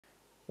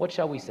What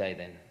shall we say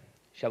then?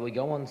 Shall we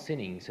go on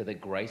sinning so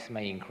that grace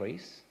may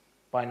increase?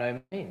 By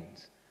no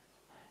means.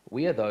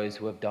 We are those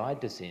who have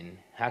died to sin.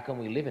 How can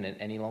we live in it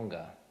any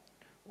longer?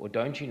 Or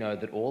don't you know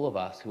that all of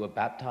us who were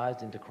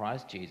baptized into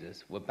Christ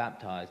Jesus were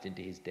baptized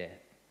into his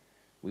death?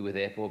 We were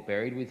therefore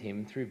buried with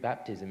him through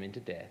baptism into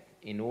death,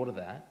 in order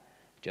that,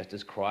 just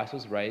as Christ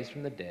was raised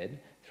from the dead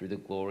through the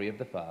glory of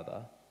the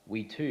Father,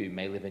 we too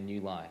may live a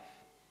new life.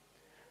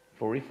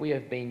 For if we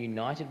have been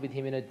united with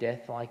him in a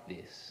death like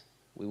this,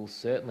 we will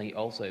certainly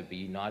also be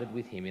united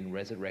with him in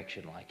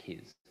resurrection like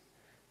his.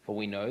 For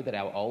we know that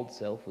our old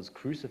self was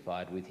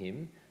crucified with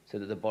him, so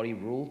that the body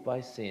ruled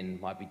by sin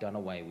might be done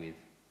away with,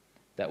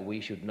 that we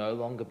should no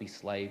longer be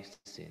slaves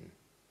to sin,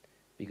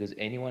 because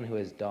anyone who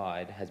has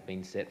died has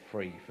been set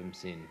free from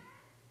sin.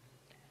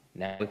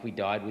 Now if we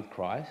died with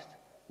Christ,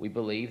 we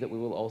believe that we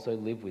will also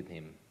live with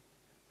him.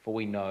 For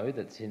we know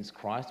that since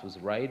Christ was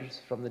raised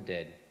from the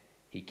dead,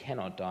 he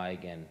cannot die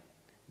again.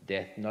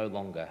 Death no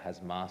longer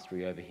has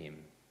mastery over him.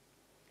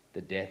 The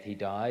death he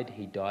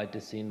died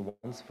to sin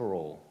once for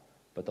all,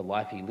 but the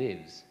life he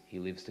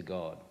lives to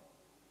God.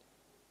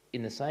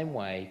 In the same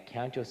way,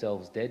 count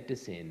yourselves dead to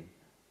sin,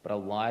 but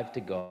alive to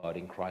God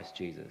in Christ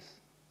Jesus.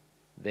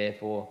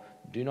 Therefore,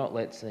 do not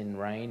let sin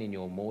reign in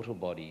your mortal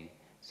body,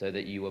 so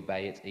that you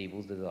obey its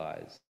evil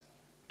desires.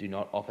 Do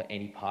not offer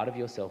any part of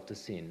yourself to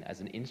sin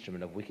as an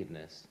instrument of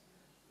wickedness,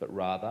 but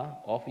rather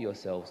offer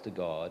yourselves to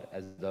God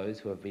as those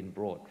who have been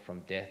brought from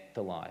death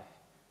to life,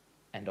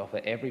 and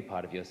offer every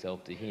part of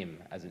yourself to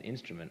him as an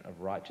instrument of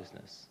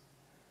righteousness.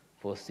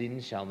 For sin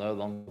shall no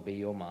longer be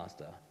your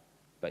master,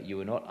 but you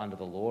are not under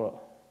the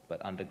law, but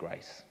under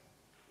grace.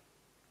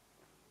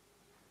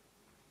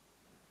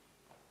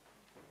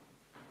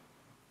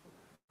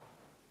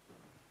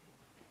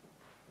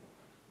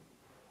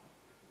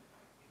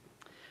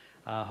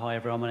 Hi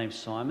everyone, my name's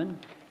Simon.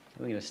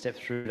 We're going to step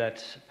through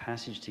that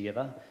passage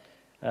together.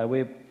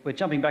 We're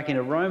jumping back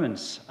into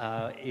Romans.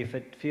 If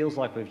it feels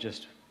like we've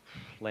just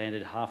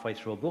landed halfway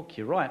through a book,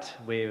 you're right.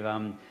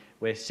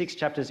 We're 6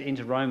 chapters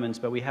into Romans,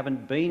 but we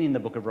haven't been in the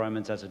book of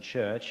Romans as a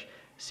church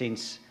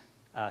since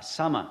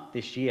summer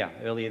this year,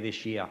 earlier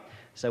this year.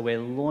 So we're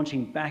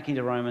launching back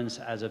into Romans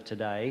as of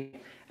today.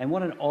 And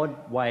what an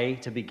odd way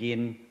to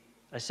begin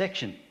a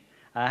section.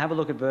 Have a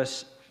look at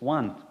verse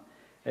 1.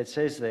 It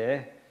says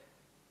there,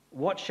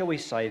 "What shall we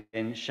say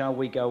then? Shall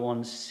we go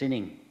on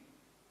sinning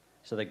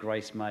so that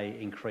grace may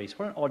increase?"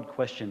 What an odd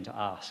question to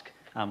ask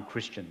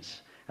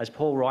Christians. As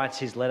Paul writes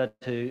his letter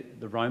to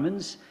the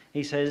Romans,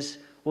 he says,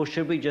 well,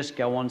 should we just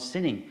go on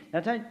sinning? Now,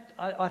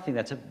 I think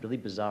that's a really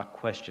bizarre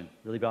question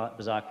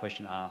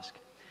to ask.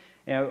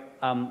 Now,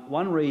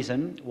 one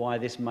reason why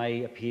this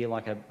may appear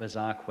like a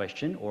bizarre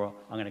question, or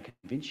I'm going to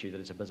convince you that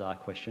it's a bizarre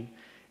question,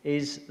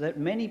 is that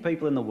many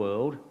people in the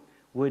world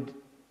would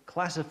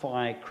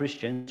classify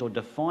Christians or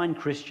define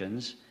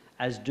Christians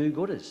as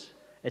do-gooders.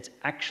 It's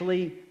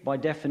actually, by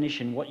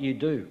definition, what you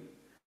do.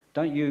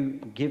 Don't you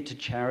give to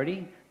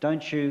charity?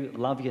 Don't you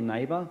love your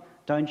neighbour?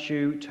 Don't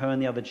you turn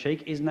the other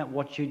cheek? Isn't that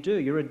what you do?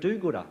 You're a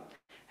do-gooder.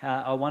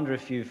 I wonder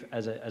if you've,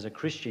 as a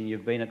Christian,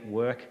 you've been at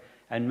work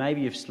and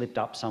maybe you've slipped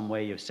up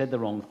somewhere, you've said the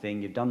wrong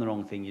thing, you've done the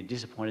wrong thing, you've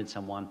disappointed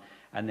someone,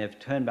 and they've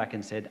turned back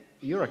and said,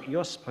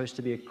 you're supposed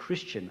to be a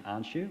Christian,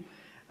 aren't you?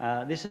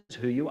 This is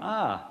who you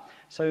are.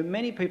 So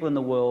many people in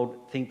the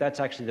world think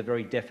that's actually the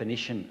very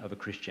definition of a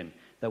Christian,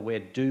 that we're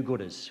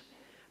do-gooders.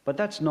 But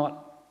that's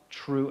not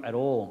true at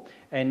all.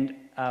 And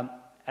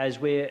as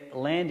we're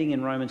landing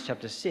in Romans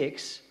chapter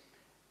 6,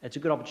 it's a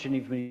good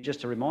opportunity for me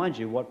just to remind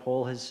you what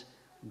Paul has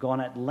gone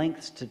at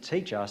lengths to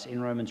teach us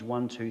in Romans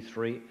 1, 2,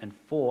 3, and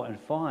 4, and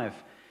 5.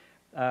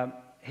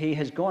 He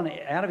has gone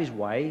out of his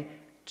way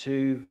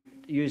to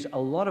use a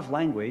lot of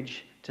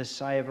language to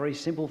say a very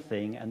simple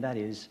thing, and that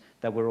is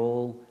that we're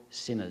all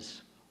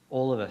sinners.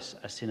 All of us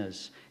are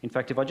sinners. In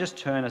fact, if I just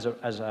turn as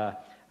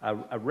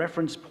a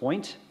reference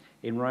point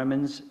in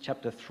Romans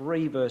chapter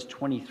 3, verse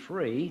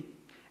 23,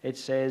 it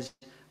says,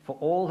 "For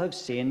all have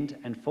sinned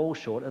and fall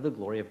short of the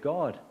glory of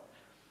God."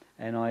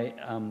 And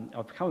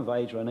I've come of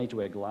age where I need to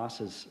wear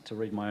glasses to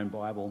read my own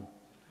Bible.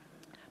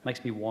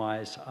 Makes me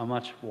wise. I'm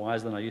much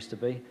wiser than I used to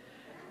be.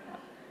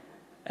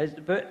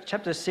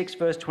 Chapter 6,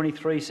 verse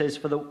 23 says,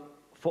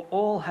 For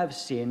all have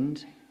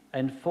sinned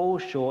and fall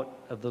short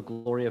of the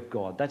glory of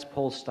God. That's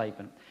Paul's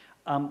statement.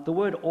 The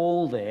word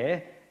all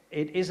there,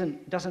 it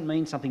doesn't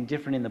mean something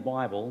different in the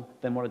Bible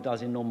than what it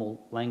does in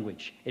normal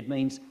language. It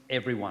means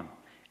everyone.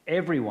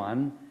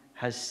 Everyone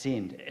has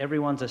sinned.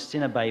 Everyone's a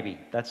sinner baby.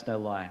 That's no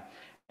lie.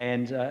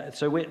 And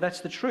so that's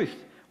the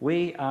truth.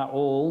 We are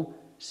all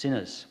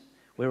sinners.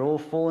 We're all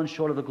fallen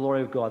short of the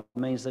glory of God. It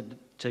means that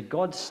to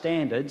God's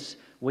standards,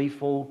 we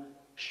fall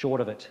short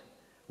of it.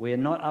 We are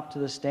not up to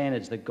the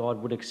standards that God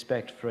would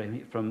expect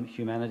from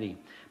humanity.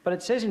 But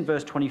it says in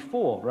verse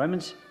 24,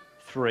 Romans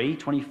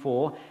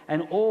 3:24,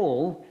 "And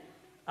all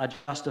are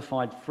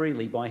justified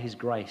freely by his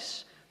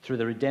grace through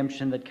the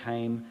redemption that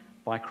came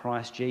by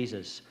Christ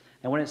Jesus."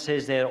 And when it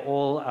says there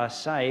all are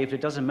saved,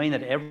 it doesn't mean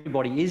that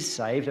everybody is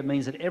saved. It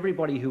means that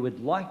everybody who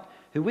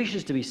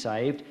wishes to be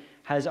saved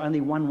has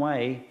only one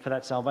way for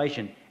that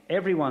salvation.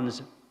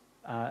 Everyone's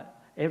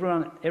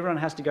Everyone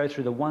has to go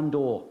through the one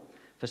door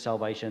for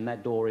salvation, and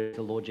that door is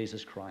the Lord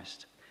Jesus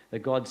Christ. That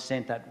God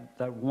sent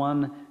that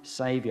one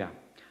Saviour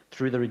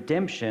through the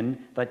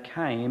redemption that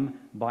came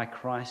by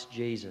Christ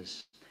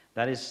Jesus.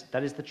 That is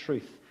the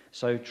truth.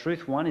 So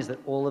truth one is that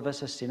all of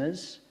us are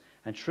sinners.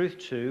 And truth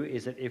two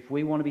is that if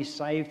we want to be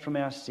saved from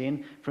our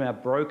sin, from our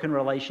broken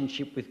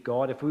relationship with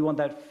God, if we want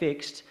that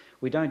fixed,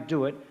 we don't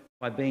do it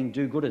by being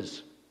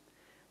do-gooders.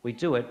 We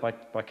do it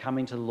by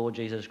coming to the Lord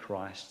Jesus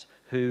Christ,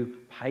 who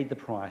paid the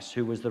price,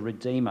 who was the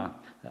Redeemer,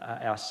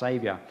 our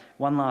Saviour.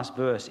 One last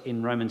verse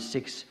in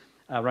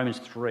Romans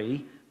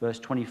 3, verse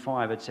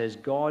 25, it says,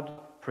 God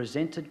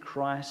presented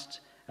Christ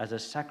as a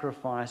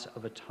sacrifice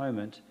of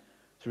atonement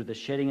through the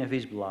shedding of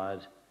his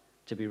blood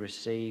to be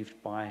received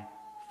by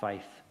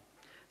faith.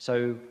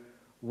 So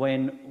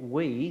when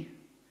we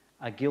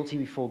are guilty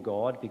before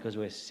God because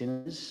we're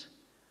sinners,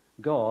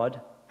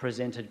 God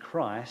presented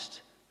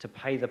Christ to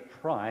pay the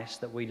price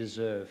that we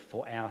deserve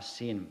for our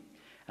sin.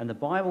 And the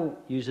Bible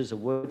uses a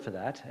word for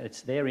that.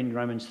 It's there in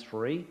Romans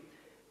 3.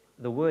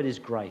 The word is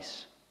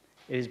grace.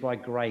 It is by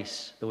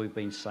grace that we've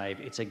been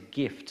saved. It's a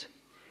gift.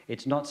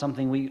 It's not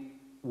something we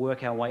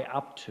work our way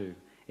up to.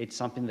 It's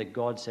something that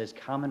God says,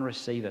 come and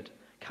receive it.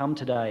 Come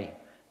today.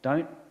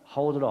 Don't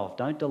hold it off.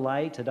 Don't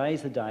delay.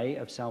 Today's the day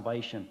of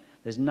salvation.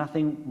 There's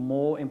nothing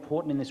more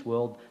important in this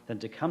world than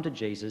to come to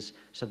Jesus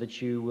so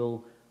that you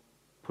will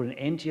put an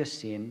end to your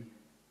sin,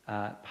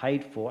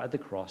 paid for at the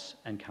cross,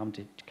 and come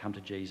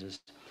to Jesus.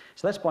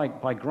 So that's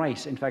by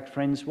grace. In fact,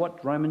 friends,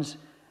 what Romans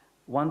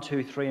 1,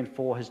 2, 3 and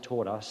 4 has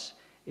taught us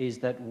is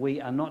that we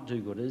are not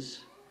do-gooders.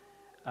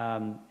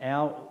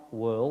 Our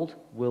world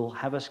will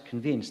have us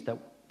convinced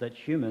that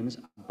humans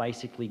are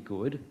basically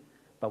good,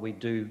 but we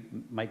do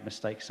make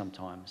mistakes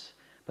sometimes.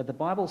 But the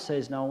Bible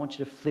says, no, I want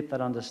you to flip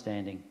that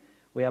understanding.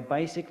 We are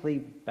basically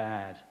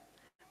bad.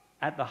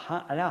 At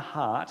our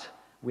heart,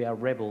 we are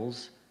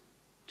rebels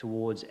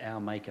towards our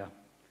Maker.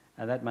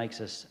 And that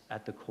makes us,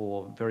 at the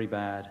core, very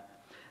bad.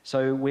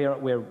 So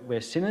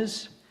we're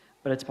sinners,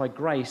 but it's by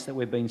grace that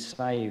we've been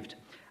saved.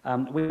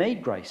 We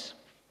need grace.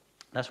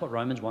 That's what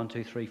Romans 1,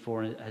 2, 3,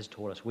 4 has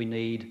taught us. We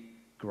need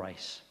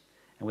grace.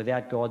 And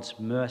without God's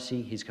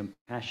mercy, his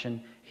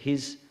compassion,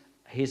 his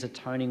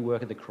atoning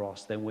work at the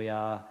cross, then we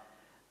are,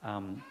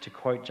 to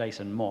quote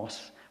Jason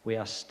Moss, we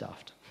are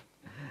stuffed.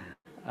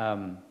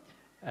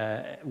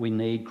 We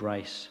need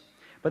grace.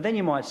 But then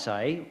you might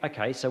say,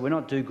 okay, so we're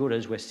not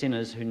do-gooders, we're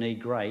sinners who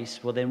need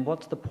grace. Well, then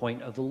what's the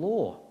point of the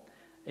law?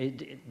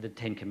 The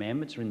Ten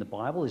Commandments are in the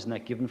Bible. Isn't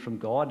that given from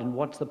God? And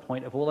what's the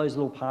point of all those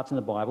little parts in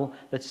the Bible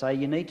that say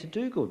you need to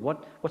do good?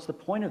 What's the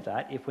point of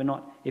that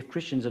if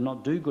Christians are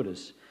not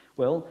do-gooders?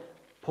 Well,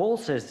 Paul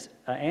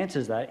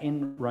answers that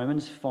in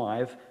Romans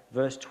 5,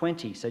 verse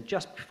 20. So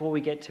just before we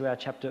get to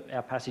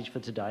our passage for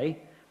today,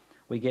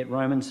 we get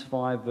Romans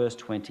 5, verse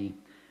 20,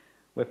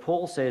 where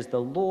Paul says, the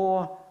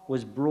law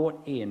was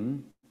brought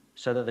in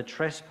so that the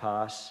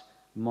trespass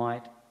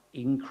might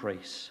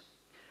increase.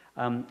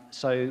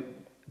 So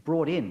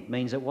brought in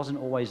means it wasn't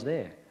always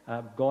there.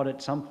 God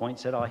at some point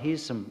said,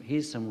 here's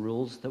some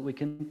rules that we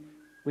can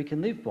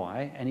live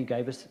by, and he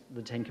gave us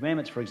the Ten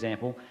Commandments, for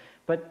example.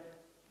 But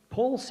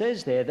Paul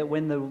says there that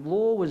when the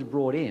law was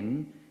brought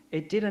in,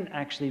 it didn't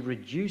actually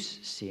reduce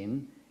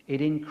sin,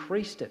 it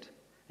increased it.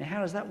 Now,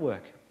 how does that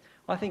work?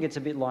 I think it's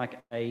a bit like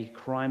a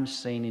crime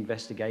scene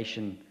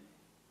investigation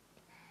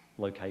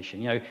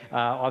location.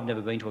 I've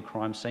never been to a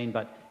crime scene,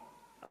 but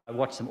I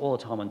watch them all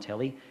the time on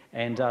telly,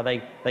 and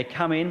they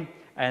come in,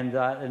 and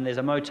there's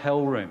a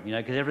motel room,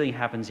 because everything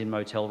happens in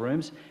motel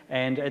rooms,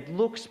 and it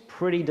looks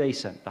pretty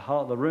decent.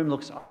 The room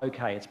looks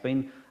okay. It's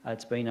been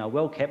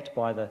well kept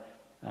by the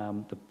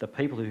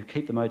people who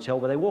keep the motel,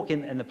 but they walk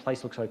in and the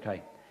place looks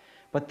okay.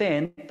 But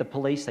then the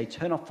police, they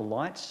turn off the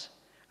lights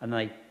and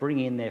they bring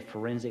in their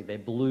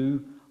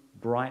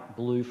bright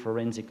blue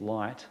forensic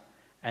light,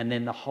 and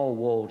then the whole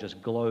wall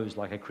just glows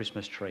like a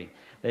Christmas tree.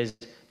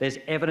 There's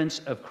evidence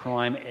of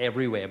crime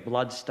everywhere,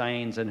 blood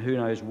stains and who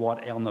knows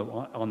what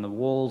on the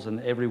walls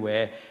and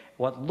everywhere.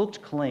 What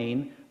looked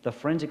clean, the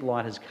forensic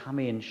light has come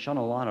in, shone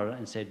a light on it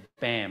and said,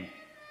 bam,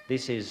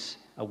 this is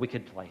a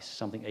wicked place.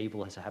 Something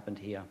evil has happened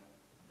here.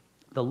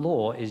 The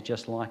law is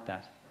just like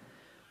that.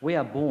 We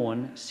are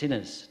born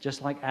sinners,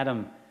 just like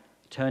Adam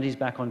turned his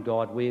back on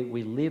God.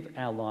 We live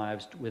our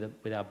lives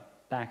with our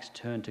backs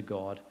turned to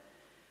God.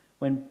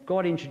 When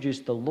God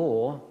introduced the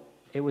law,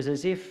 it was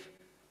as if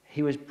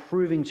he was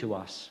proving to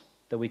us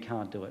that we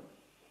can't do it.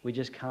 We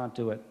just can't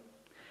do it.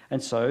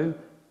 And so,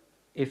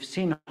 if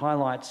the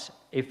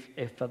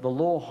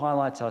law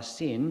highlights our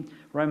sin,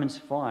 Romans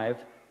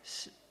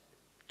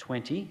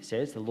 5:20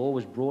 says the law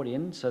was brought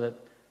in so that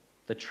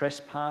the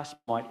trespass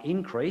might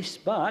increase,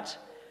 but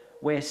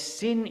where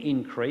sin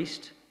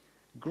increased,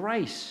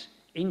 grace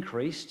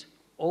increased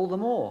all the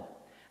more.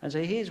 And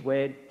so here's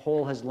where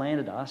Paul has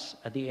landed us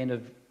at the end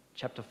of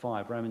chapter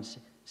 5, Romans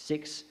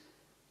 6,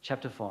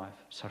 chapter 5.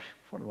 Sorry,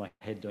 what am my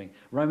head doing?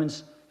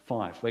 Romans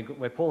 5,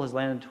 where Paul has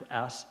landed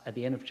us at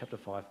the end of chapter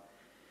 5,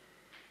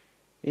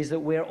 is that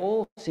we're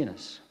all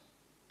sinners,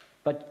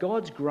 but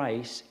God's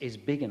grace is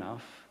big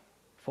enough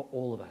for for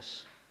all of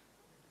us.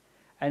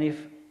 And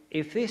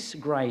if this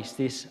grace,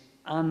 this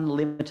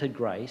unlimited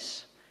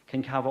grace,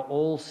 can cover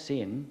all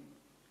sin,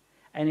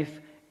 and if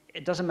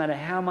it doesn't matter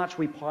how much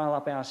we pile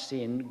up our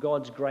sin,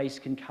 God's grace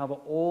can cover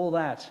all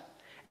that.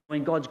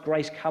 When God's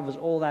grace covers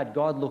all that,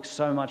 God looks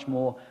so much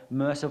more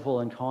merciful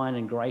and kind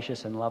and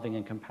gracious and loving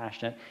and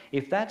compassionate.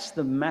 If that's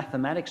the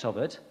mathematics of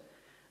it,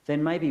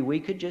 then maybe we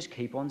could just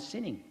keep on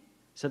sinning.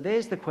 So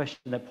there's the question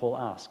that Paul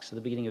asks at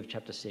the beginning of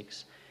chapter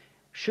 6.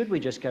 Should we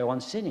just go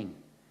on sinning?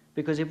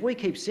 Because if we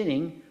keep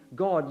sinning,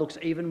 God looks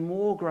even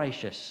more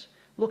gracious.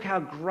 Look how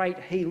great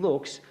he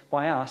looks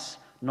by us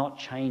not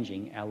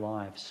changing our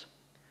lives.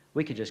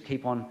 We could just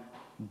keep on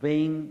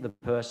being the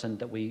person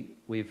that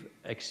we've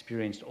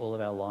experienced all of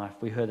our life.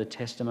 We heard a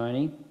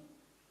testimony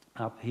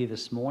up here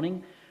this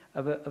morning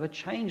of a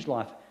changed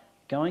life,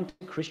 going to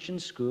Christian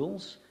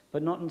schools,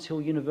 but not until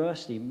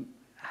university,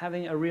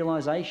 having a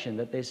realization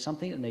that there's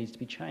something that needs to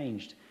be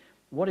changed.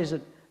 What is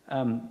it?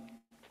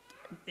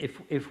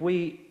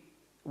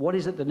 What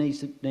is it that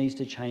needs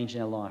to change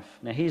in our life?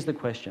 Now, here's the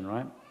question,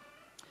 right?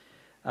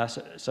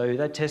 So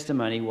that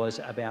testimony was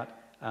about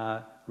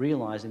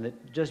realizing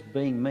that just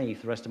being me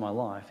for the rest of my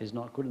life is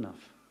not good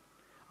enough.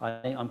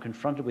 I'm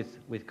confronted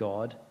with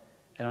God,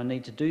 and I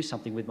need to do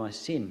something with my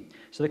sin.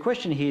 So the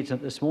question here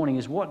this morning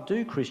is, what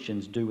do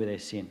Christians do with their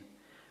sin?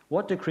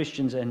 What do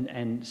Christians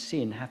and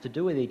sin have to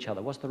do with each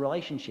other? What's the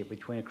relationship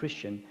between a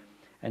Christian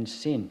and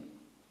sin?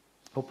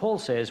 Well, Paul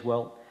says,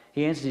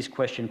 he answers this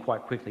question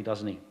quite quickly,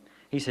 doesn't he?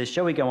 He says,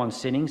 shall we go on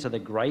sinning so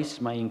that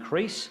grace may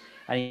increase?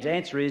 And his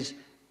answer is,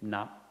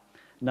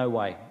 no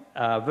way.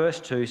 Verse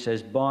 2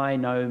 says, by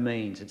no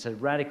means. It's a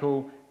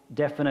radical,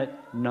 definite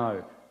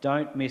no.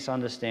 Don't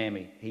misunderstand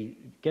me. He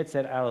gets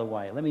that out of the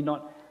way.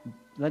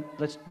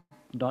 Let's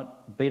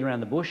not beat around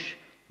the bush.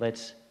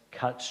 Let's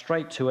cut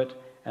straight to it.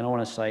 And I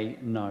want to say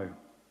no.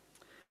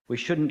 We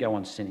shouldn't go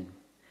on sinning.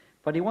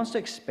 But he wants to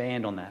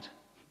expand on that.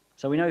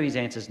 So we know his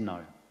answer is no.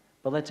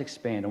 But let's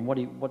expand on what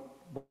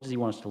does he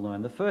want us to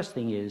learn. The first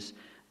thing is,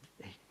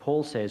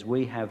 Paul says,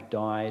 we have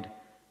died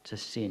to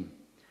sin.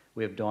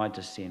 We have died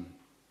to sin.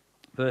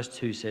 Verse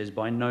 2 says,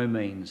 by no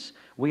means.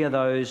 We are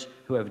those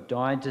who have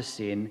died to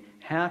sin.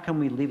 How can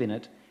we live in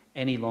it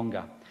any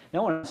longer? Now,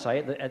 I want to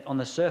say that on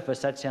the surface,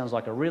 that sounds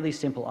like a really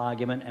simple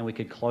argument, and we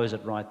could close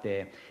it right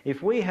there.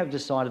 If we have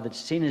decided that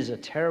sin is a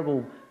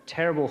terrible,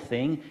 terrible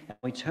thing, and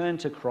we turn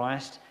to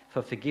Christ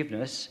for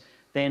forgiveness,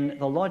 then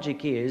the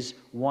logic is,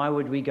 why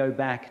would we go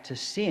back to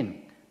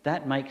sin?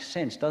 That makes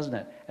sense, doesn't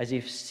it? As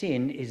if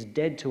sin is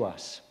dead to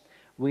us.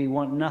 We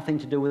want nothing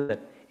to do with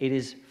it. It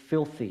is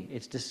filthy.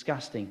 It's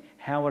disgusting.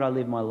 How would I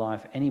live my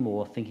life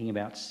anymore thinking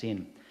about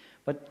sin?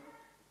 But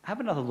have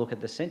another look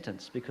at the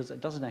sentence, because it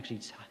doesn't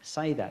actually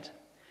say that.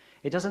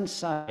 It doesn't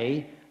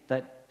say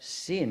that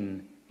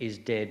sin is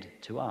dead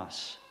to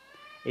us.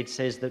 It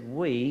says that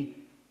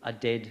we are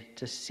dead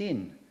to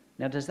sin.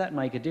 Now, does that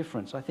make a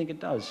difference? I think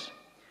it does.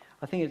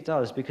 I think it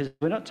does, because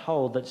we're not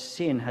told that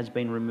sin has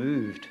been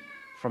removed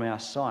from our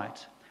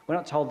sight. We're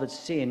not told that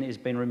sin has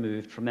been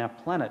removed from our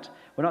planet.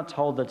 We're not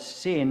told that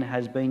sin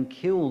has been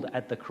killed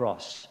at the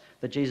cross,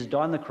 that Jesus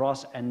died on the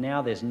cross and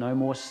now there's no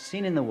more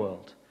sin in the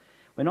world.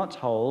 We're not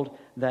told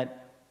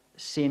that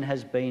sin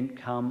has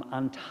become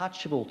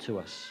untouchable to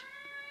us.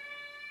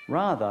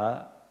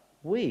 Rather,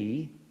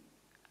 we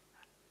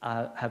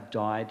have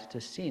died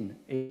to sin.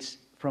 It's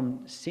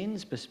from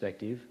sin's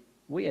perspective,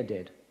 we are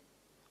dead.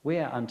 We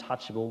are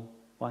untouchable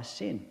by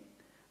sin.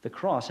 The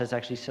cross has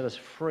actually set us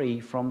free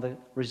from the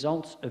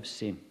results of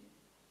sin.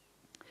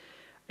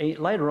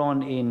 Later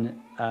on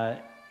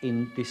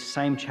in this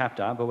same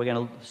chapter, but we're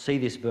going to see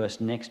this verse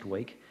next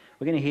week,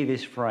 we're going to hear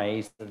this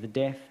phrase,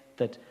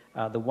 that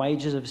the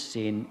wages of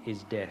sin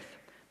is death.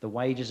 The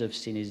wages of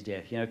sin is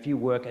death. You know, if you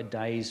work a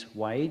day's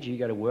wage, you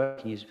go to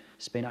work and you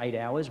spend 8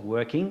 hours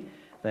working,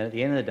 then at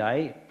the end of the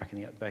day, back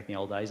in the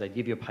old days, they'd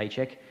give you a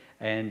paycheck,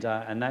 and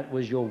that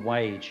was your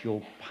wage,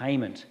 your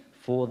payment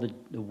for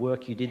the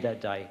work you did that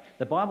day.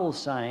 The Bible is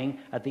saying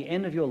at the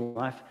end of your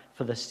life,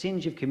 for the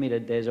sins you've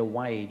committed, there's a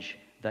wage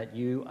that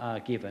you are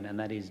given, and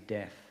that is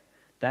death.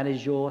 That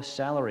is your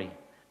salary.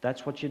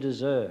 That's what you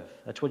deserve.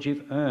 That's what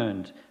you've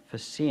earned for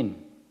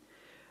sin.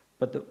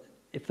 But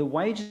if the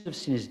wages of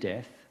sin is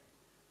death,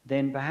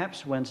 then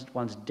perhaps once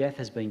death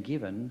has been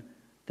given,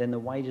 then the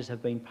wages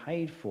have been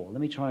paid for. Let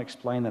me try and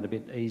explain that a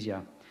bit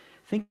easier.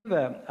 Think of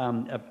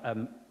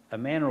a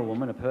man or a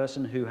woman, a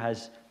person who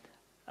has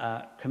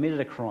committed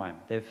a crime.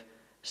 They've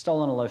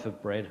stolen a loaf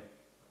of bread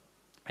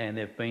and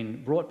they've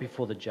been brought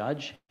before the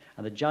judge,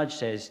 and the judge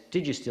says,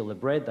 did you steal the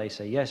bread? They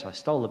say, yes, I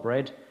stole the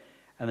bread.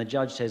 And the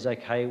judge says,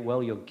 okay,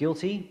 well, you're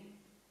guilty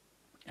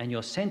and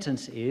your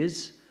sentence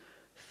is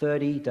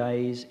 30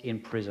 days in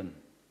prison.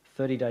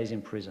 30 days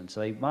in prison. So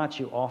they march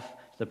you off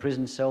to the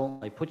prison cell,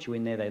 they put you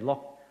in there,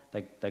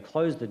 they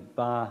close the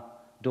bar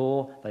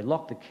door, they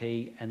lock the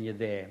key, and you're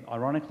there.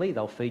 Ironically,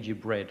 they'll feed you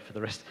bread for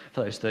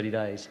those 30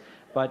 days.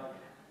 But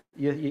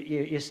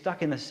you're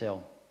stuck in the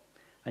cell,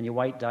 and you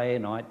wait day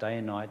and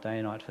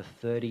night for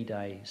 30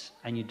 days.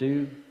 And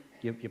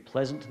you're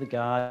pleasant to the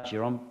guards,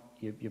 you're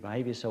you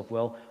behave yourself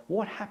well,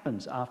 what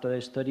happens after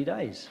those 30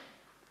 days?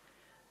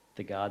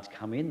 The guards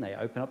come in, they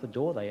open up the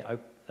door, they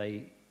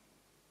open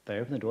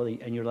the door,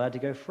 and you're allowed to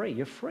go free.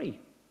 You're free.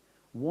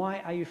 Why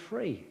are you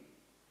free?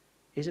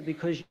 Is it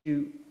because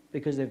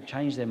they've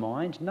changed their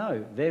mind?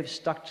 No, they've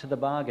stuck to the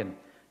bargain.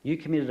 You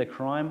committed a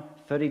crime,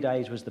 30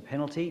 days was the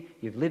penalty,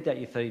 you've lived out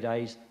your 30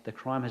 days, the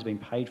crime has been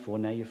paid for,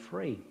 now you're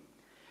free.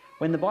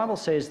 When the Bible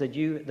says that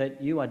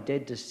you are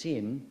dead to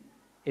sin,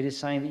 it is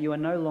saying that you are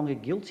no longer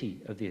guilty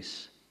of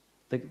this.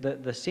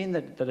 The sin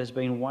that has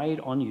been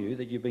weighed on you,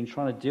 that you've been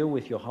trying to deal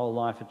with your whole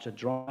life to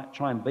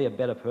try and be a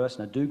better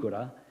person, a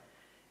do-gooder,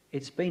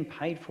 it's been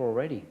paid for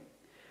already.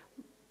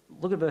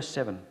 Look at verse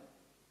 7.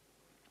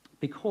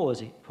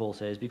 Because, Paul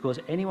says, because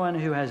anyone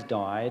who has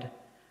died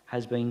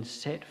has been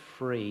set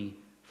free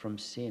from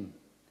sin.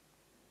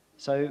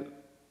 So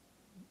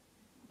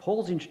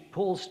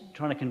Paul's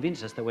trying to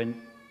convince us that we're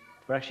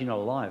actually not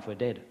alive, we're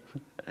dead.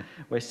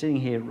 We're sitting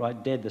here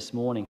right dead this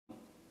morning.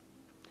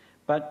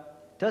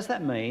 But does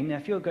that mean, now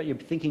if you've got your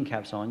thinking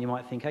caps on, you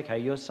might think, okay,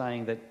 you're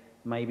saying that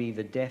maybe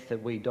the death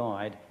that we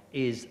died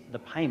is the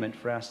payment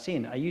for our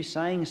sin. Are you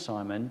saying,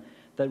 Simon,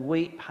 that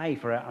we pay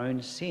for our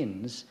own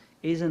sins?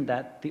 Isn't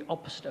that the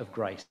opposite of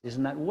grace?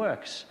 Isn't that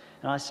works?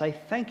 And I say,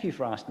 thank you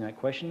for asking that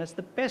question. That's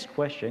the best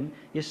question.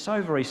 You're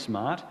so very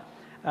smart.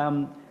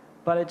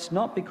 But it's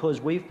not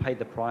because we've paid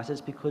the price, it's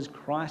because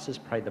Christ has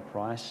paid the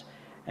price.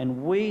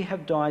 And we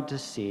have died to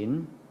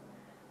sin,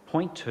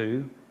 point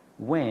 2,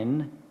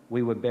 when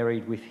we were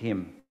buried with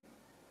him.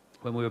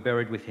 When we were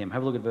buried with him.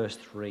 Have a look at verse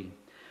 3.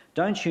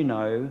 Don't you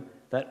know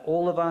that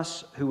all of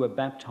us who were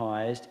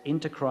baptized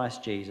into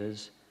Christ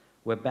Jesus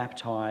were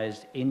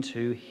baptized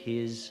into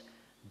his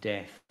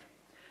death?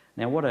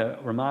 Now, what a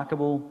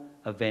remarkable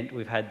event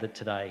we've had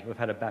today. We've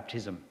had a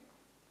baptism.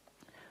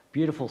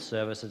 Beautiful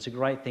service. It's a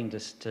great thing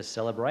to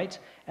celebrate.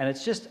 And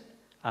it's just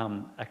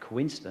a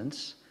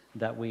coincidence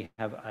that we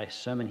have a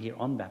sermon here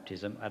on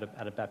baptism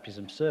at a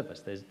baptism service.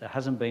 There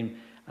hasn't been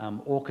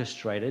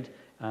orchestrated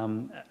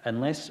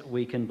unless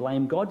we can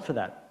blame God for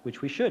that,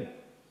 which we should.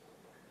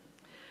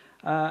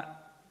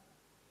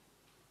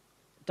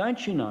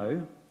 Don't you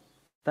know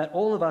that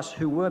all of us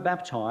who were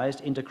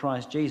baptized into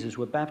Christ Jesus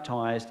were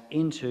baptized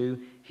into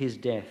his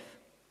death?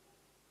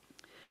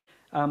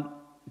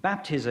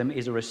 Baptism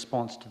is a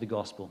response to the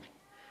gospel.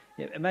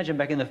 Imagine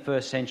back in the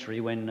first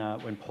century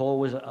when Paul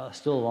was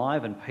still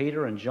alive, and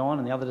Peter and John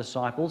and the other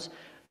disciples,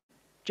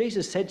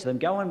 Jesus said to them,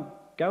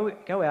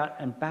 go out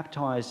and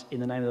baptize in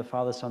the name of the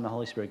Father, Son, and the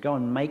Holy Spirit. Go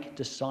and make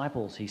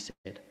disciples, he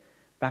said,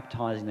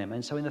 baptizing them.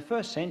 And so in the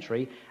first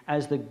century,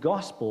 as the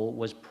gospel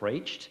was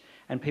preached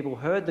and people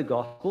heard the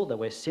gospel, that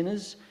we're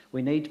sinners,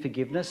 we need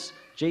forgiveness,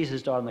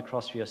 Jesus died on the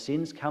cross for your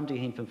sins, come to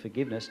him for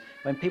forgiveness.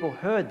 When people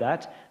heard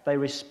that, they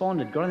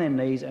responded, got on their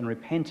knees and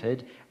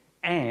repented,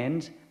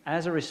 and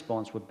as a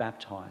response were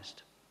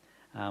baptized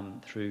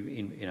through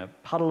in a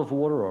puddle of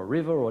water or a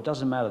river, or it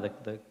doesn't matter.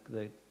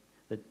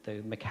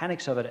 The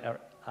mechanics of it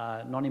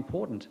are not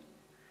important.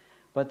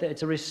 But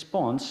it's a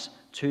response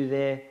to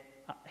their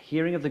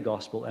hearing of the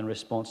gospel and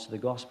response to the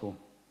gospel.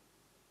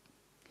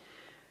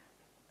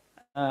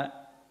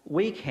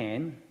 We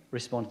can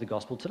respond to the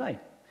gospel today.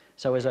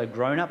 So as a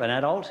grown-up, an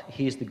adult,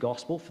 hears the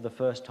gospel for the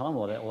first time,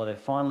 or they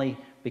finally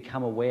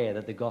become aware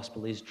that the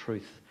gospel is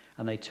truth,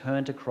 and they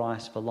turn to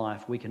Christ for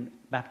life, we can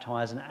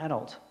baptize an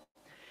adult.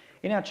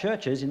 In our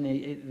churches,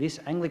 in this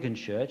Anglican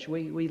church,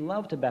 we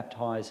love to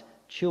baptize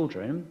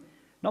children,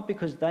 not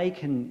because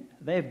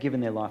they've given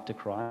their life to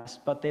Christ,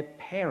 but their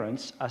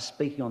parents are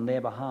speaking on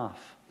their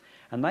behalf.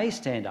 And they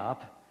stand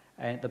up,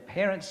 and the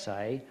parents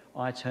say,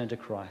 I turn to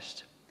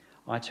Christ.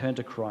 I turn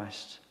to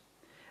Christ.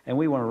 And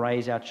we want to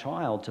raise our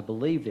child to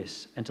believe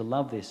this and to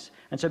love this.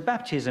 And so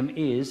baptism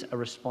is a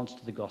response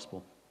to the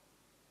gospel.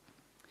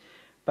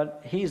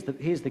 But here's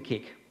the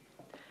kick.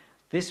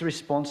 This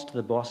response to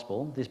the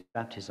gospel, this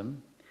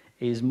baptism,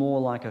 is more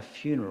like a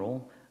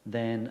funeral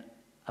than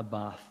a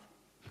bath,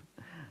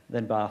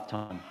 than bath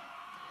time.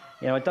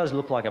 You know, it does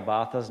look like a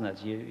bath, doesn't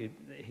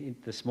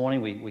it? This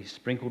morning we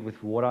sprinkled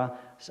with water.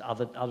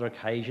 Other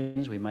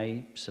occasions we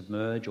may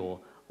submerge or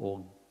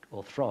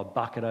throw a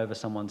bucket over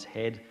someone's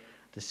head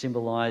to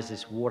symbolise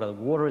this water.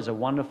 Water is a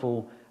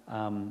wonderful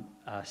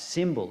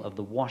symbol of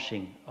the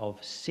washing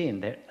of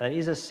sin. There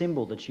is a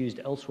symbol that's used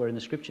elsewhere in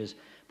the scriptures,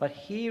 but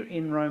here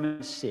in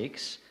Romans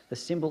 6, the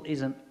symbol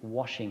isn't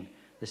washing.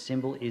 The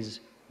symbol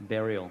is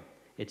burial.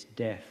 It's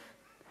death.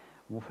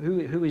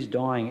 Who is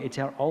dying? It's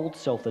our old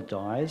self that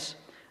dies,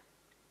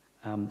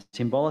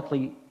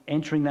 symbolically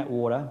entering that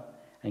water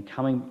and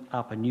coming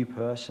up a new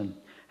person.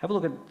 Have a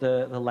look at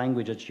the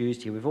language that's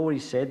used here. We've already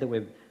said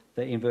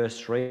that in verse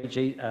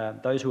 3,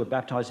 those who were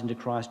baptized into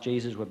Christ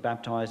Jesus were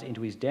baptized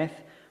into his death.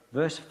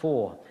 Verse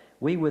 4,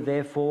 we were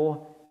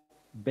therefore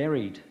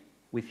buried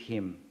with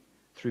him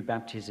through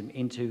baptism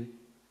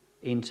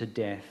into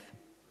death.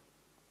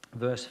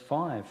 Verse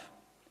 5,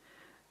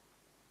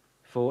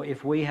 for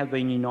if we have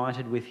been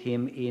united with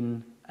him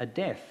in a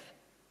death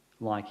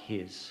like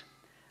his.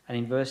 And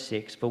in verse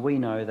 6, for we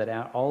know that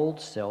our old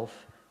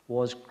self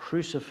was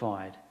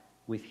crucified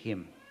with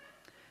him.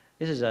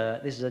 This is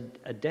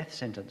a death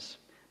sentence.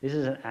 This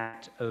is an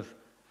act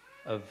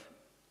of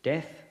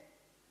death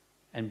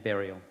and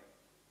burial,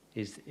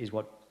 is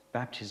what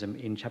baptism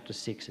in chapter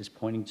 6 is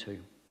pointing to.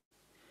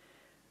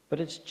 But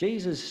it's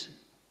Jesus,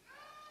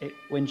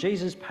 when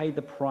Jesus paid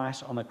the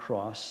price on the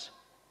cross,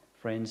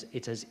 friends,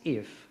 it's as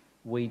if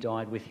we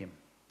died with him.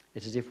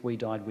 It's as if we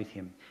died with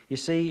him. You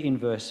see in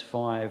verse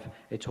 5,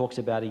 it talks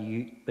about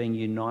being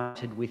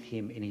united with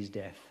him in his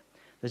death.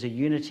 There's a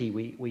unity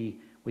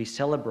we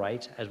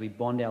celebrate as we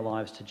bond our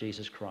lives to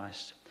Jesus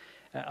Christ.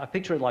 I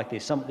picture it like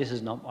this. This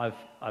is not.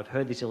 I've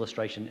heard this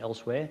illustration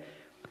elsewhere.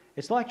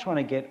 It's like trying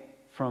to get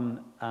from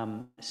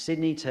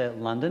Sydney to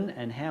London,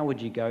 and how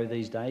would you go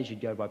these days?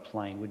 You'd go by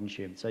plane, wouldn't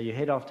you? So you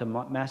head off to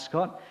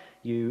Mascot,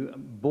 you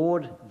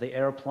board the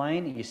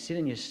aeroplane, you sit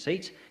in your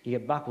seat, you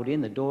get buckled in,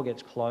 the door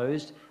gets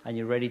closed, and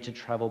you're ready to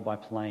travel by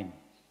plane.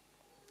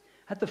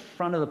 At the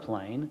front of the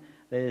plane,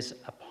 there's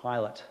a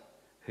pilot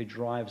who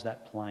drives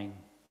that plane,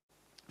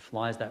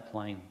 flies that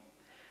plane.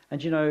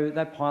 And you know,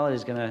 that pilot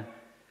is going to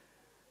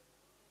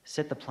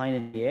set the plane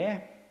in the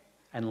air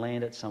and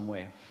land it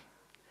somewhere.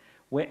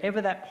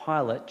 Wherever that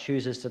pilot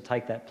chooses to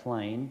take that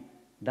plane,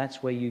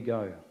 that's where you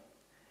go.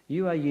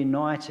 You are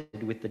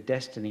united with the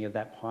destiny of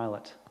that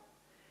pilot.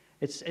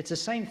 It's the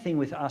same thing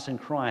with us in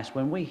Christ.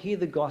 When we hear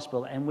the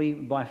gospel and we,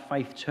 by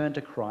faith, turn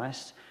to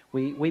Christ,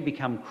 we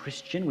become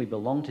Christian, we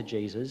belong to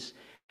Jesus,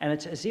 and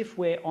it's as if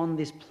we're on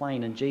this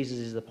plane and Jesus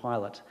is the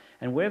pilot.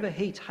 And wherever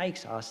he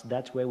takes us,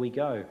 that's where we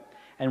go.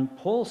 And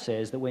Paul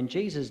says that when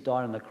Jesus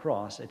died on the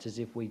cross, it's as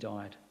if we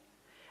died.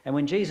 And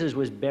when Jesus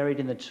was buried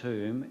in the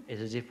tomb, it's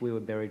as if we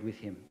were buried with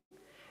him.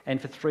 And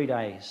for 3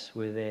 days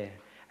we're there.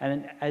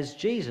 And as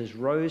Jesus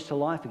rose to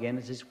life again,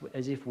 it's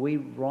as if we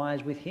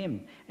rise with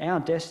him.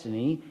 Our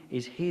destiny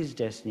is his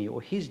destiny,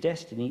 or his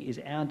destiny is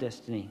our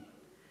destiny.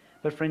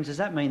 But friends, does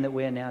that mean that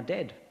we're now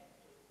dead?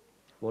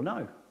 Well,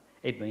 no.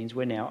 It means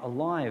we're now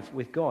alive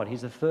with God.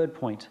 Here's the third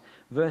point.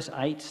 Verse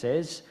 8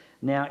 says,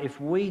 "Now if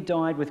we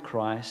died with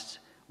Christ,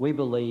 we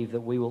believe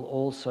that we will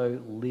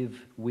also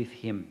live with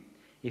him."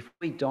 If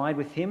we died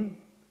with him,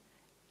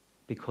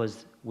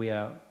 because we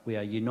are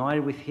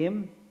united with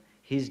him,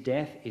 his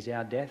death is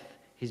our death,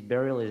 his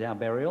burial is our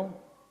burial,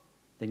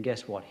 then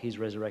guess what? His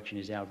resurrection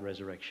is our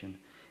resurrection.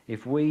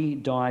 If we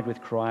died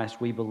with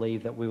Christ, we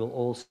believe that we will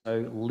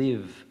also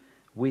live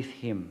with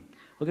him.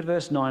 Look at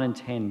verse 9 and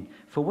 10.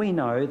 "For we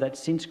know that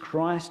since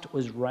Christ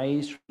was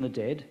raised from the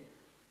dead,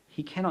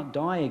 he cannot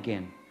die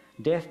again.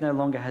 Death no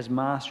longer has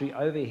mastery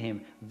over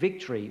him.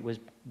 Victory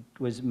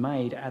was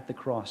made at the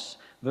cross."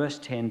 Verse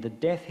 10, "The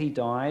death he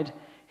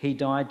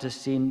died to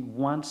sin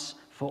once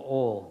for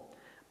all.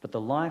 But the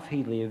life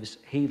he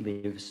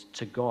lives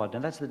to God." Now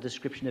that's the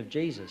description of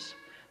Jesus.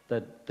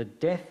 The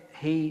death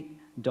he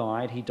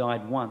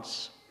died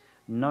once,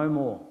 no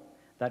more.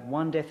 That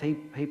one death he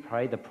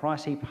paid, the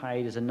price he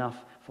paid is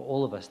enough for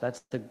all of us.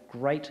 That's the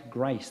great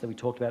grace that we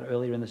talked about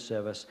earlier in the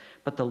service.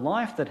 But the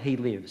life that he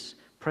lives,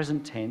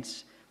 present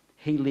tense,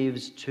 he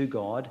lives to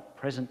God,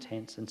 present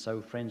tense. And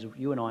so, friends,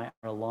 you and I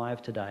are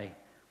alive today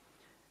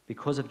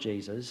because of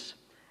Jesus,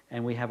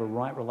 and we have a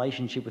right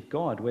relationship with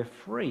God. We're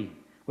free.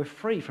 We're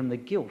free from the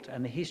guilt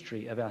and the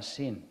history of our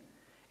sin.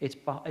 It's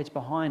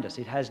behind us.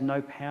 It has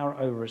no power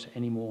over us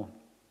anymore.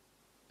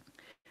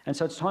 And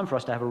so it's time for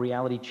us to have a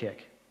reality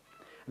check.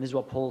 And this is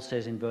what Paul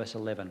says in verse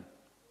 11.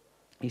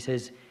 He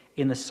says,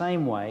 "In the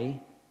same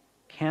way,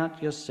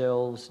 count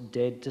yourselves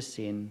dead to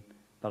sin,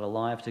 but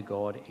alive to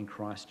God in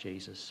Christ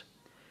Jesus."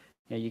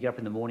 You know, you get up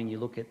in the morning, you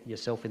look at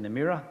yourself in the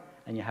mirror,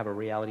 and you have a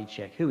reality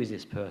check. Who is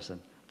this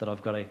person that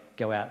I've got to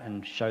go out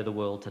and show the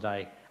world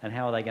today? And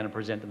how are they going to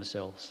present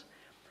themselves?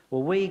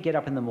 Well, we get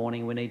up in the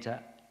morning, we need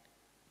to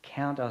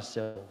count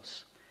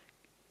ourselves,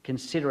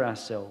 consider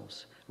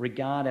ourselves,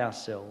 regard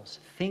ourselves,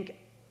 think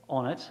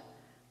on it,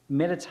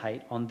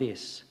 meditate on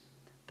this,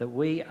 that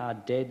we are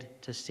dead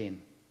to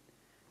sin.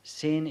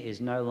 Sin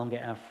is no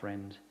longer our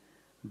friend,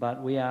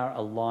 but we are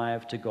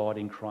alive to God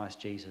in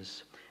Christ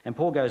Jesus. And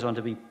Paul goes on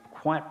to be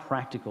quite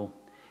practical.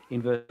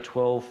 In verse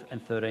 12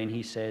 and 13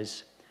 he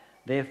says,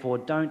 "Therefore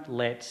don't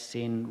let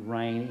sin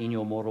reign in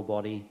your mortal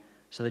body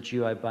so that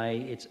you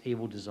obey its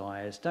evil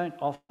desires. Don't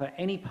offer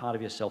any part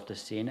of yourself to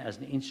sin as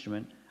an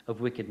instrument of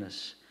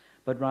wickedness,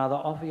 but rather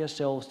offer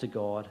yourselves to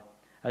God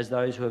as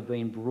those who have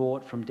been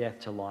brought from death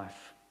to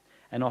life,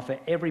 and offer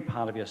every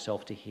part of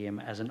yourself to him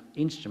as an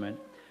instrument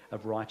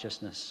of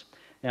righteousness."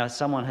 Now,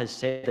 someone has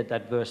said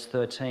that verse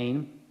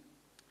 13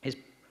 is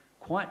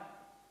quite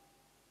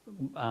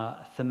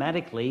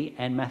thematically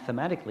and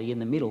mathematically in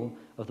the middle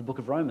of the book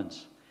of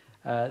Romans.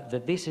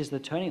 That this is the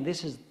turning,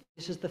 this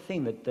is the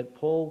thing that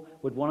Paul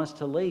would want us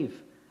to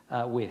leave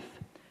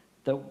with.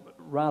 That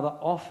rather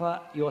offer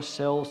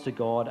yourselves to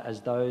God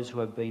as those who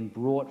have been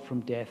brought from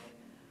death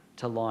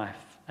to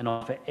life, and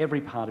offer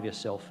every part of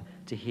yourself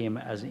to him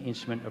as an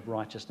instrument of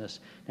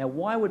righteousness. Now,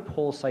 why would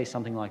Paul say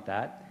something like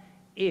that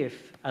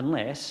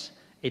unless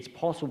it's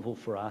possible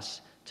for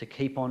us to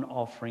keep on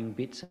offering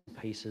bits and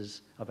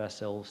pieces of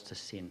ourselves to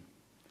sin?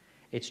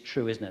 It's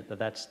true, isn't it,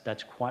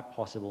 that's quite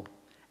possible,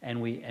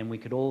 and we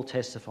could all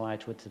testify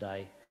to it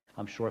today.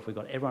 I'm sure if we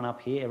got everyone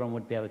up here, everyone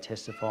would be able to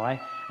testify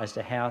as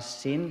to how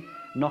sin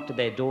knocked at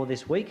their door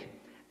this week,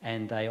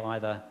 and they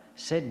either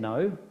said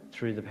no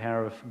through the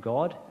power of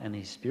God and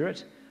His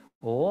Spirit,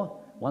 or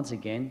once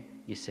again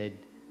you said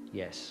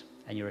yes,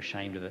 and you're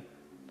ashamed of it,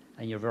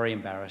 and you're very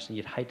embarrassed, and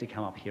you'd hate to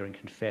come up here and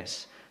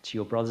confess to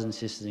your brothers and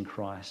sisters in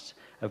Christ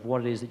of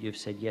what it is that you've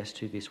said yes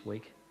to this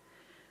week.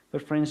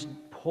 But friends,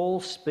 Paul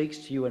speaks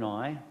to you and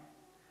I,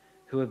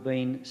 who have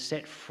been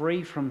set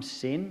free from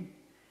sin.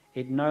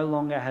 It no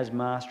longer has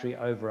mastery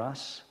over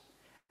us.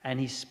 And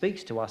he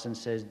speaks to us and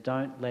says,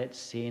 don't let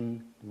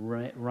sin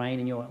reign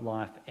in your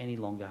life any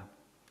longer.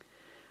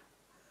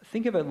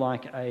 Think of it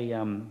like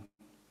a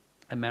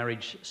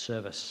marriage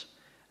service.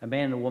 A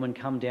man and a woman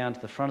come down to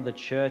the front of the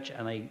church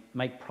and they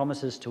make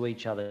promises to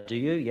each other. Do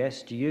you?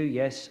 Yes. Do you?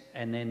 Yes.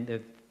 And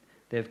then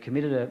they've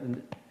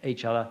committed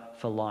each other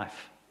for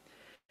life.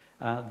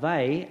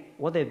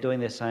 What they're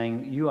doing, they're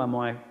saying, you are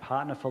my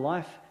partner for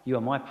life. You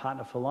are my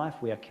partner for life.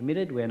 We are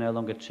committed. We are no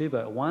longer two,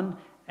 but one.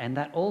 And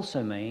that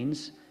also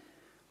means,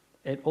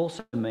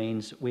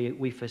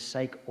 we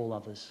forsake all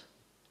others.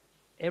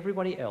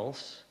 Everybody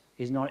else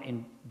is not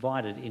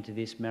invited into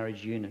this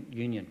marriage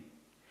union.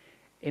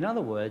 In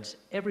other words,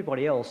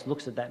 everybody else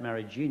looks at that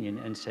marriage union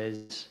and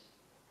says,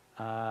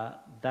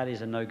 that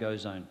is a no-go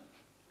zone.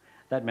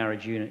 That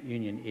marriage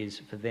union is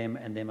for them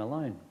and them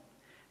alone.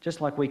 Just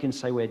like we can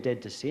say we're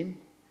dead to sin,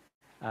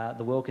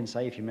 the world can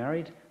say, if you're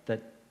married,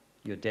 that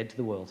you're dead to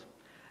the world.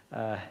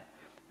 But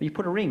you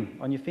put a ring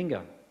on your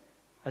finger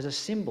as a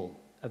symbol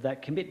of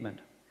that commitment.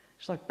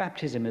 Just like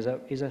baptism is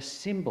a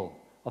symbol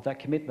of that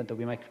commitment that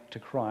we make to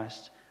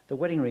Christ, the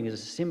wedding ring is a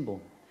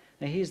symbol.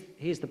 Now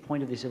here's the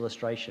point of this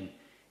illustration.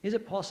 Is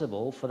it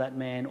possible for that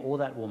man or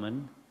that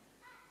woman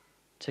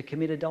to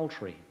commit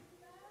adultery?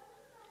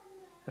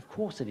 Of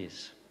course it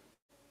is.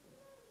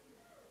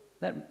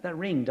 That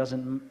ring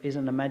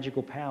isn't a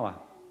magical power,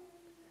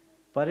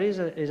 but it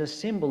is a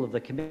symbol of the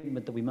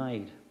commitment that we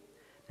made.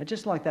 Now,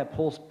 just like that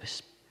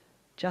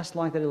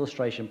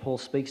illustration, Paul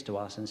speaks to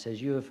us and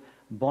says, you have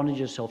bonded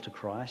yourself to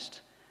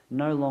Christ,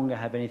 no longer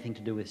have anything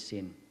to do with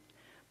sin.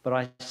 But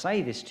I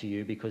say this to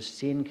you because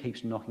sin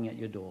keeps knocking at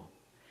your door,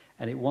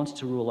 and it wants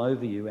to rule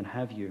over you and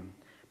have you.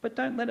 But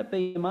don't let it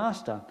be your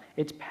master.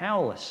 It's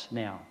powerless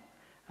now.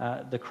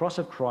 The cross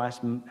of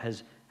Christ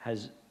has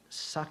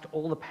sucked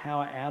all the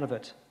power out of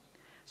it.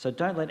 So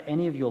don't let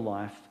any of your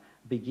life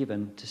be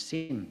given to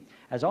sin.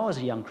 As I was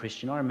a young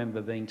Christian, I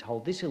remember being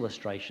told this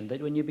illustration,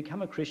 that when you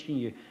become a Christian,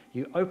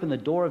 you open the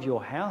door of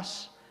your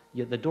house,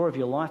 the door of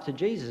your life to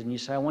Jesus, and you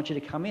say, I want you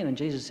to come in. And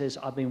Jesus says,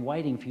 I've been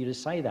waiting for you to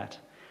say that.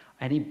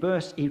 And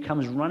he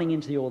comes running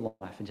into your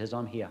life and says,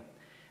 I'm here.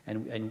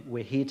 And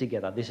we're here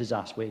together. This is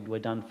us. We're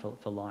done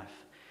for life.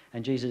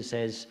 And Jesus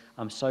says,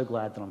 I'm so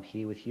glad that I'm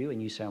here with you.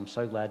 And you say, I'm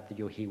so glad that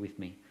you're here with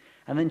me.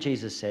 And then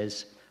Jesus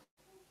says,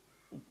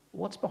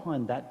 what's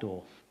behind that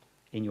door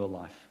in your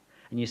life?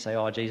 And you say,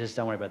 oh, Jesus,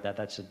 don't worry about that.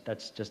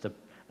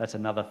 That's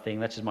another thing.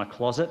 That's just my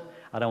closet.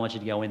 I don't want you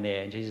to go in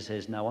there. And Jesus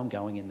says, no, I'm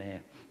going in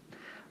there.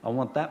 I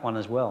want that one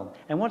as well.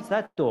 And what's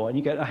that door? And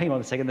you go, hang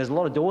on a second, there's a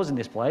lot of doors in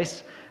this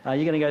place. You're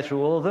going to go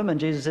through all of them? And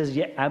Jesus says,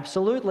 yeah,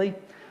 absolutely.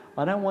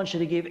 I don't want you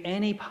to give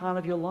any part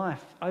of your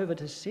life over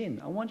to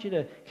sin. I want you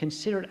to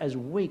consider it as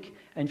weak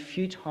and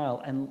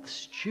futile and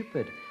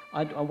stupid.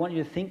 I want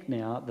you to think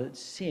now that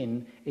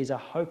sin is a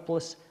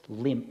hopeless,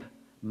 limp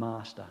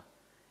master.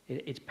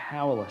 It's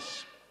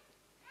powerless.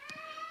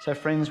 So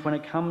friends, when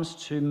it comes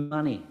to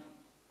money,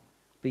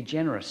 be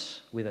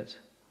generous with it,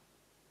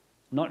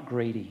 not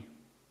greedy.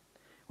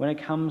 When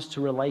it comes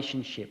to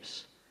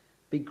relationships,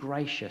 be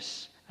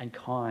gracious and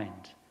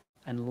kind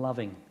and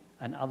loving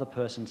and other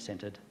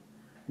person-centered,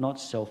 not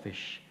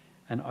selfish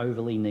and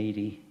overly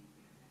needy.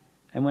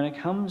 And when it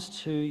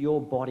comes to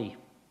your body,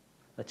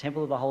 the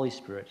temple of the Holy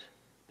Spirit,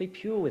 be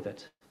pure with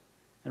it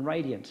and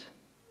radiant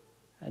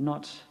and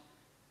not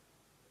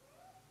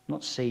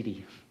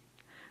seedy.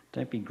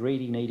 Don't be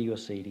greedy, needy or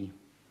seedy,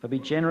 but be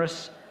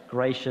generous,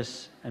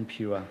 gracious and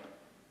pure.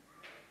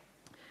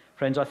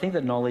 Friends, I think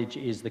that knowledge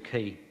is the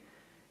key.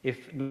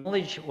 If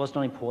knowledge was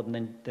not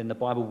important, then the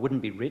Bible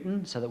wouldn't be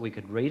written so that we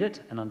could read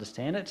it and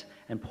understand it.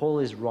 And Paul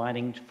is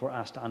writing for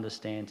us to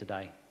understand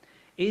today.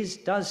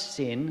 Does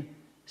sin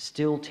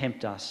still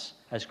tempt us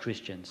as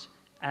Christians?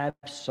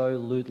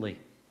 Absolutely.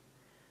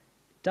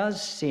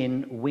 Does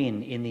sin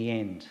win in the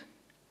end?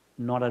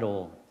 Not at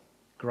all.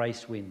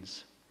 Grace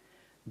wins.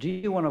 Do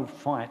you want to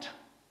fight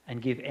and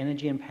give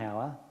energy and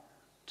power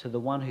to the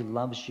one who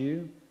loves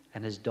you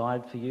and has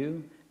died for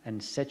you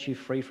and set you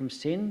free from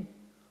sin?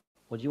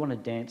 Or do you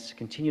want to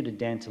continue to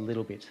dance a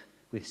little bit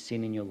with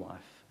sin in your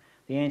life?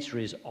 The answer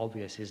is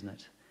obvious, isn't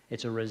it?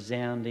 It's a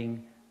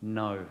resounding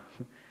no.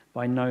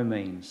 By no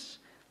means.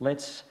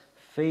 Let's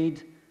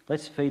feed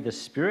the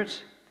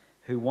Spirit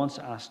who wants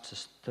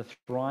us to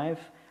thrive,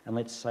 and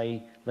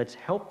let's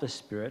help the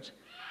Spirit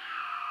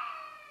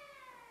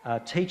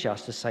teach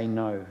us to say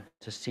no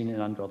to sin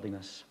and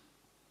ungodliness.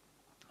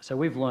 So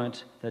we've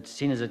learnt that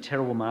sin is a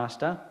terrible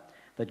master,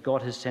 that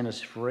God has sent us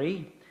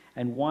free,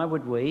 And why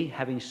would we,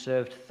 having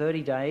served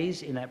 30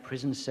 days in that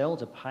prison cell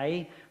to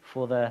pay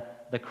for the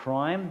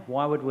crime,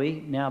 why would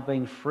we, now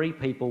being free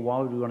people, why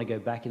would we want to go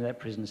back into that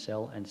prison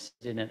cell and sit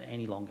in it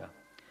any longer?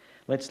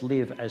 Let's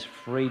live as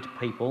freed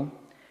people,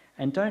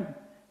 and don't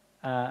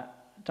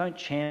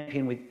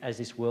champion as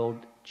this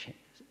world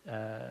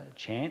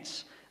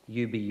chants,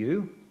 you be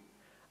you.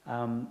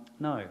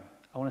 No,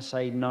 I want to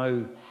say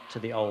no to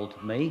the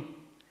old me.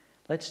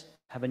 Let's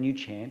have a new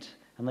chant,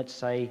 and let's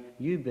say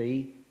you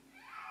be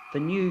the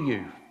new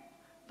you,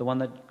 the one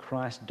that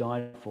Christ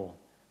died for,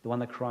 the one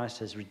that Christ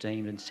has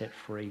redeemed and set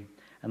free.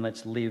 And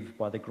let's live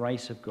by the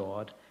grace of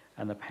God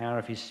and the power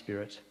of his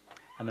Spirit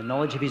and the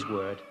knowledge of his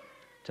word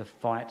to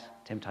fight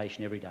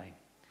temptation every day.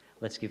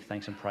 Let's give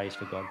thanks and praise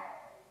for God.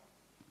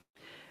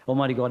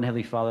 Almighty God and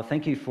Heavenly Father,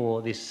 thank you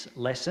for this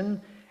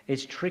lesson.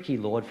 It's tricky,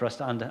 Lord, for us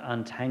to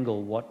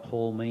untangle what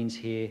Paul means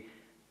here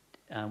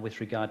with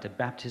regard to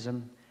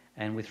baptism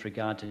and with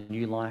regard to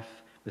new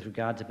life, with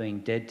regard to being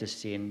dead to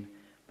sin.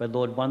 But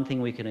Lord, one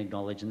thing we can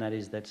acknowledge, and that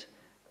is that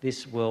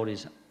this world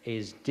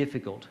is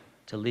difficult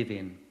to live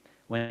in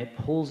when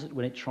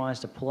it tries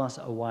to pull us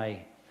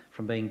away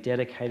from being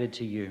dedicated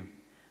to you.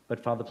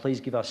 But Father, please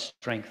give us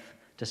strength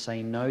to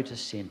say no to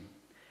sin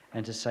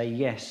and to say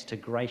yes to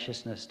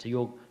graciousness, to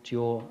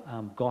your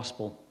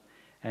gospel,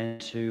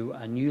 and to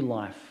a new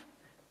life,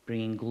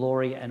 bringing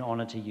glory and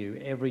honour to you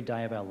every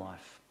day of our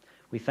life.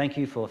 We thank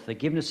you for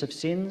forgiveness of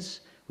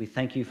sins. We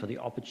thank you for the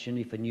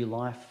opportunity for new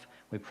life.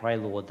 We pray,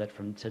 Lord, that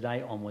from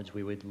today onwards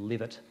we would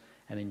live it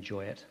and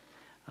enjoy it.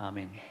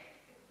 Amen.